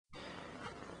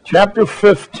Chapter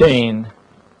 15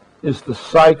 is the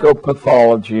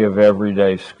psychopathology of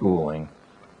everyday schooling.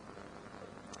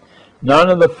 None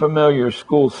of the familiar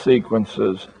school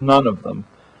sequences, none of them,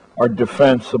 are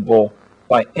defensible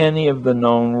by any of the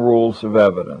known rules of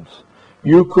evidence.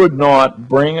 You could not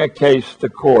bring a case to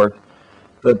court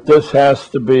that this has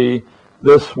to be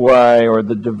this way, or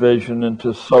the division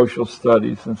into social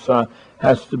studies and so on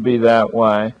has to be that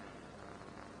way.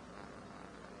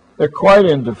 They're quite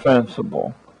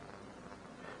indefensible.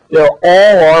 They're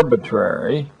all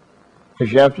arbitrary,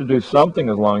 because you have to do something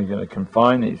as long as you're going to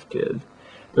confine these kids.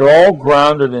 They're all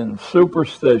grounded in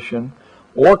superstition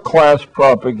or class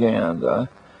propaganda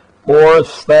or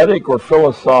aesthetic or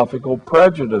philosophical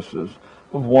prejudices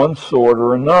of one sort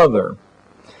or another.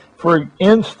 For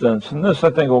instance, and this I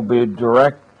think will be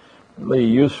directly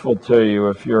useful to you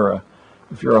if you're a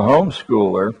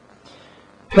homeschooler,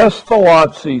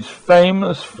 Pestalozzi's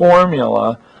famous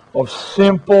formula of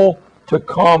simple to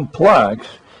complex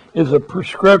is a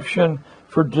prescription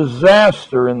for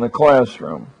disaster in the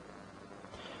classroom.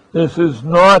 This is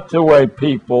not the way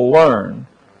people learn.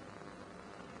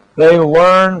 They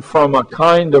learn from a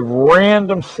kind of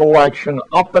random selection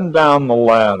up and down the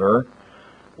ladder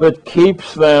that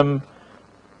keeps them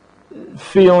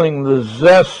feeling the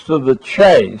zest of the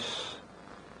chase.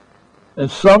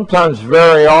 And sometimes,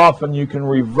 very often, you can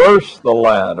reverse the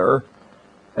ladder,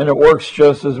 and it works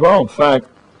just as well. In fact,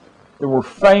 there were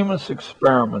famous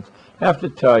experiments. I have to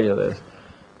tell you this.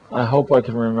 I hope I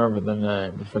can remember the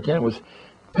name. If I can, it was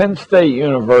Penn State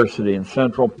University in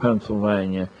central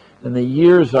Pennsylvania. And the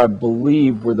years, I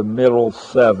believe, were the middle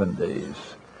 70s.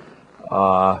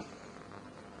 I'm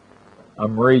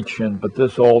reaching, but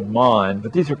this old mind.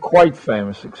 But these are quite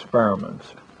famous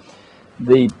experiments.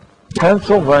 The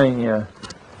Pennsylvania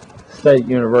State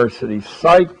University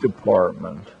Psych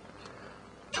Department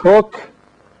took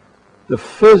the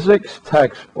physics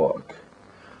textbook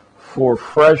for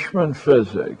freshman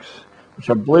physics, which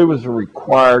I believe was a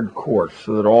required course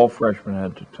so that all freshmen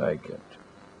had to take it.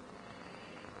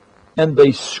 And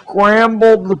they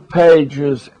scrambled the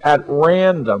pages at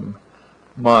random,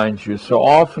 mind you. So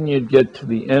often you'd get to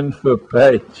the end of a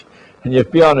page and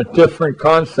you'd be on a different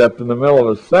concept in the middle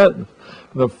of a sentence,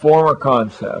 the former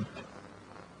concept.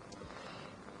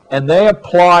 And they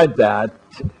applied that.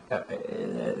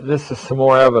 This is some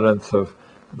more evidence of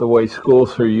the way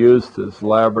schools are used as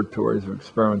laboratories of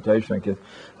experimentation, I guess.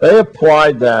 They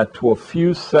applied that to a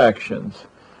few sections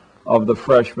of the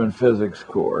freshman physics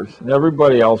course, and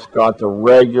everybody else got the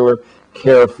regular,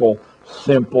 careful,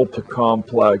 simple to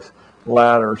complex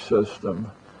ladder system.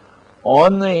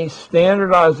 On the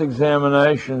standardized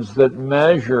examinations that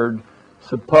measured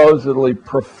supposedly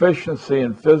proficiency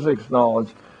in physics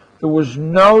knowledge, there was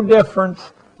no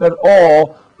difference at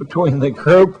all between the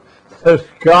group that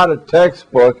got a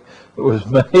textbook that was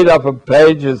made up of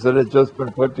pages that had just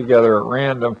been put together at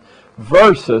random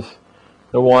versus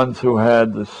the ones who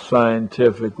had the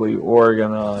scientifically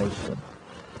organized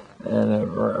and a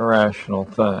rational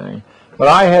thing. But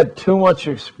I had too much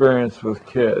experience with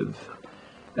kids,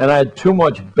 and I had too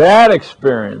much bad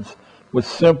experience with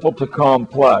simple to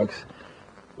complex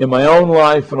in my own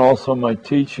life and also my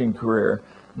teaching career,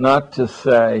 not to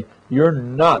say, you're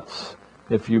nuts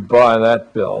if you buy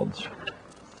that bilge.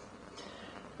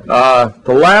 The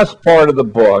last part of the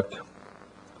book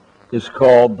is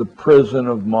called The Prison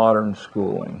of Modern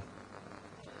Schooling.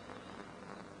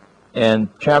 And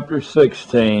chapter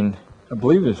 16, I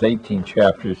believe there's 18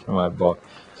 chapters in my book,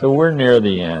 so we're near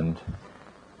the end.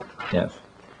 Yes.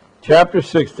 Chapter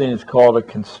 16 is called A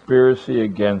Conspiracy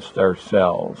Against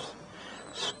Ourselves.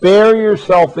 Spare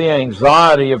yourself the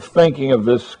anxiety of thinking of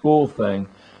this school thing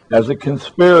as a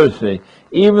conspiracy,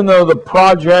 even though the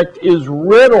project is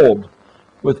riddled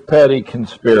with petty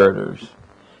conspirators.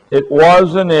 It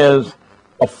was and is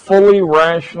a fully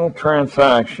rational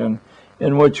transaction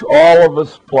in which all of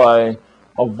us play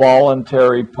a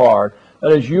voluntary part.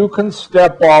 That is, you can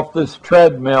step off this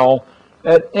treadmill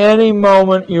at any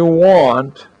moment you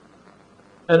want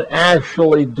and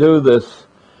actually do this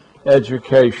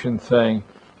education thing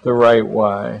the right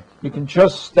way. You can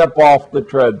just step off the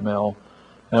treadmill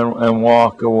and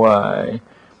walk away.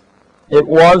 It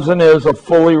was and is a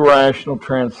fully rational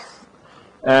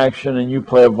transaction, and you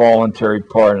play a voluntary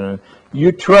part in it.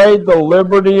 You trade the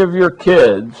liberty of your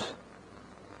kids,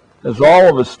 as all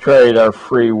of us trade our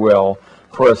free will,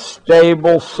 for a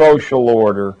stable social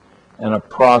order and a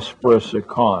prosperous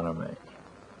economy.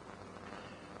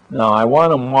 Now, I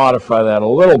want to modify that a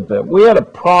little bit. We had a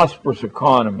prosperous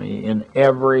economy in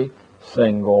every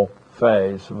single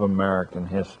phase of American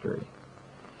history.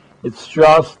 It's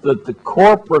just that the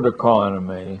corporate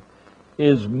economy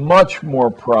is much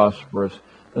more prosperous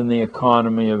than the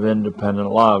economy of independent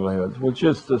livelihoods, which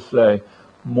is to say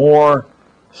more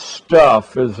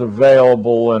stuff is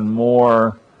available and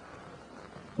more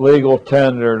legal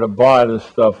tender to buy the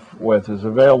stuff with is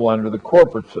available under the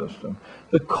corporate system.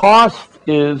 The cost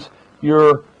is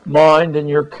your mind and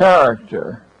your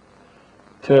character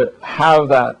to have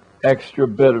that extra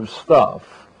bit of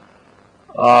stuff.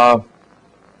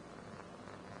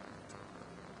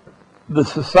 The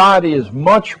society is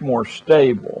much more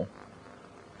stable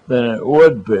than it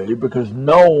would be because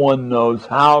no one knows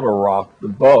how to rock the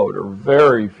boat, or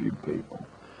very few people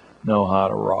know how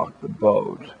to rock the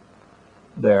boat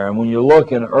there. And when you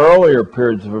look in earlier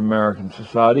periods of American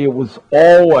society, it was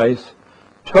always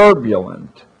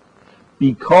turbulent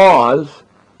because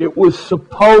it was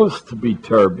supposed to be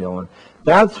turbulent.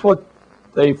 That's what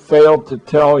they failed to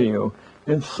tell you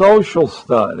in social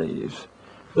studies,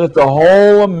 that the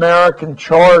whole American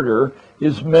charter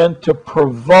is meant to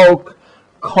provoke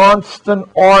constant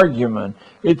argument.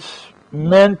 It's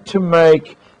meant to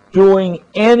make doing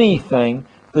anything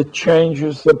that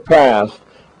changes the past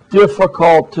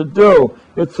difficult to do.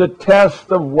 It's a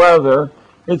test of whether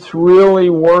it's really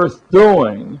worth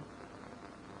doing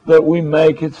that we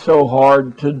make it so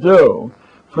hard to do.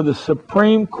 For the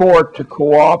Supreme Court to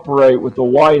cooperate with the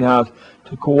White House,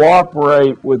 to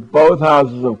cooperate with both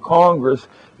houses of Congress,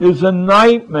 is a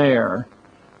nightmare.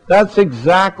 That's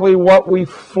exactly what we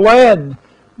fled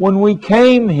when we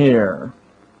came here.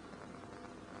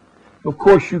 Of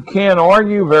course, you can't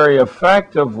argue very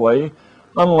effectively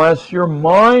unless your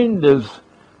mind is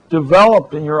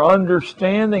developed and your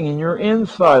understanding and your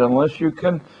insight, unless you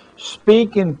can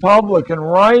speak in public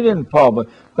and write in public.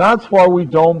 That's why we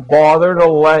don't bother to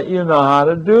let you know how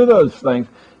to do those things,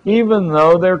 even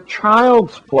though they're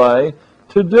child's play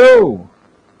to do.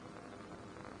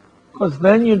 Because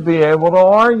then you'd be able to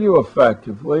argue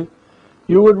effectively.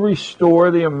 You would restore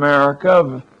the America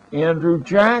of Andrew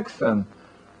Jackson.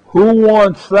 Who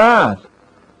wants that?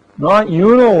 Not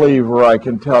Unilever, I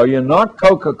can tell you. Not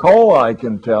Coca-Cola, I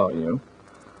can tell you.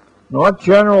 Not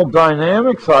General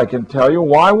Dynamics, I can tell you.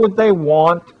 Why would they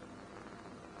want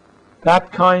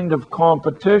that kind of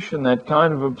competition, that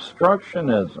kind of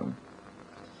obstructionism?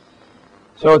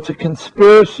 So it's a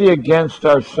conspiracy against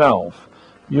ourselves.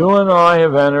 You and I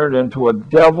have entered into a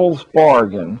devil's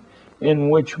bargain in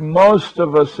which most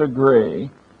of us agree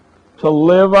to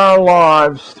live our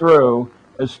lives through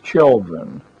as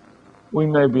children. We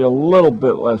may be a little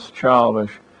bit less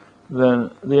childish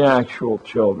than the actual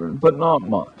children, but not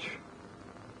much.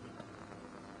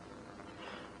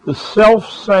 The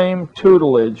self-same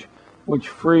tutelage which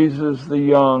freezes the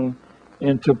young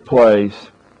into place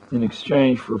in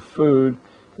exchange for food,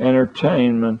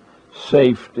 entertainment,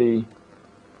 safety,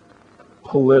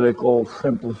 political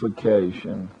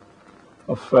simplification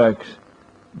affects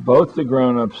both the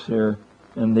grown-ups here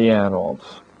and the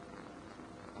adults.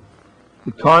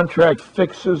 The contract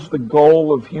fixes the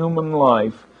goal of human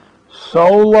life so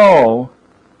low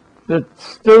that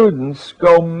students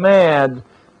go mad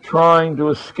trying to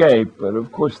escape it.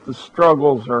 Of course, the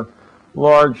struggles are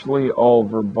largely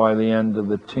over by the end of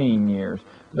the teen years.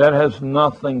 That has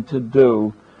nothing to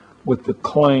do with the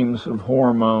claims of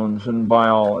hormones and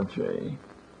biology.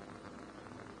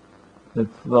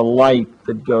 It's the light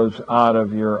that goes out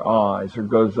of your eyes, or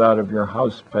goes out of your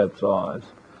house pet's eyes,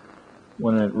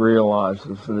 when it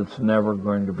realizes that it's never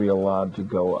going to be allowed to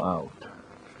go out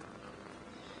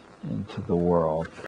into the world.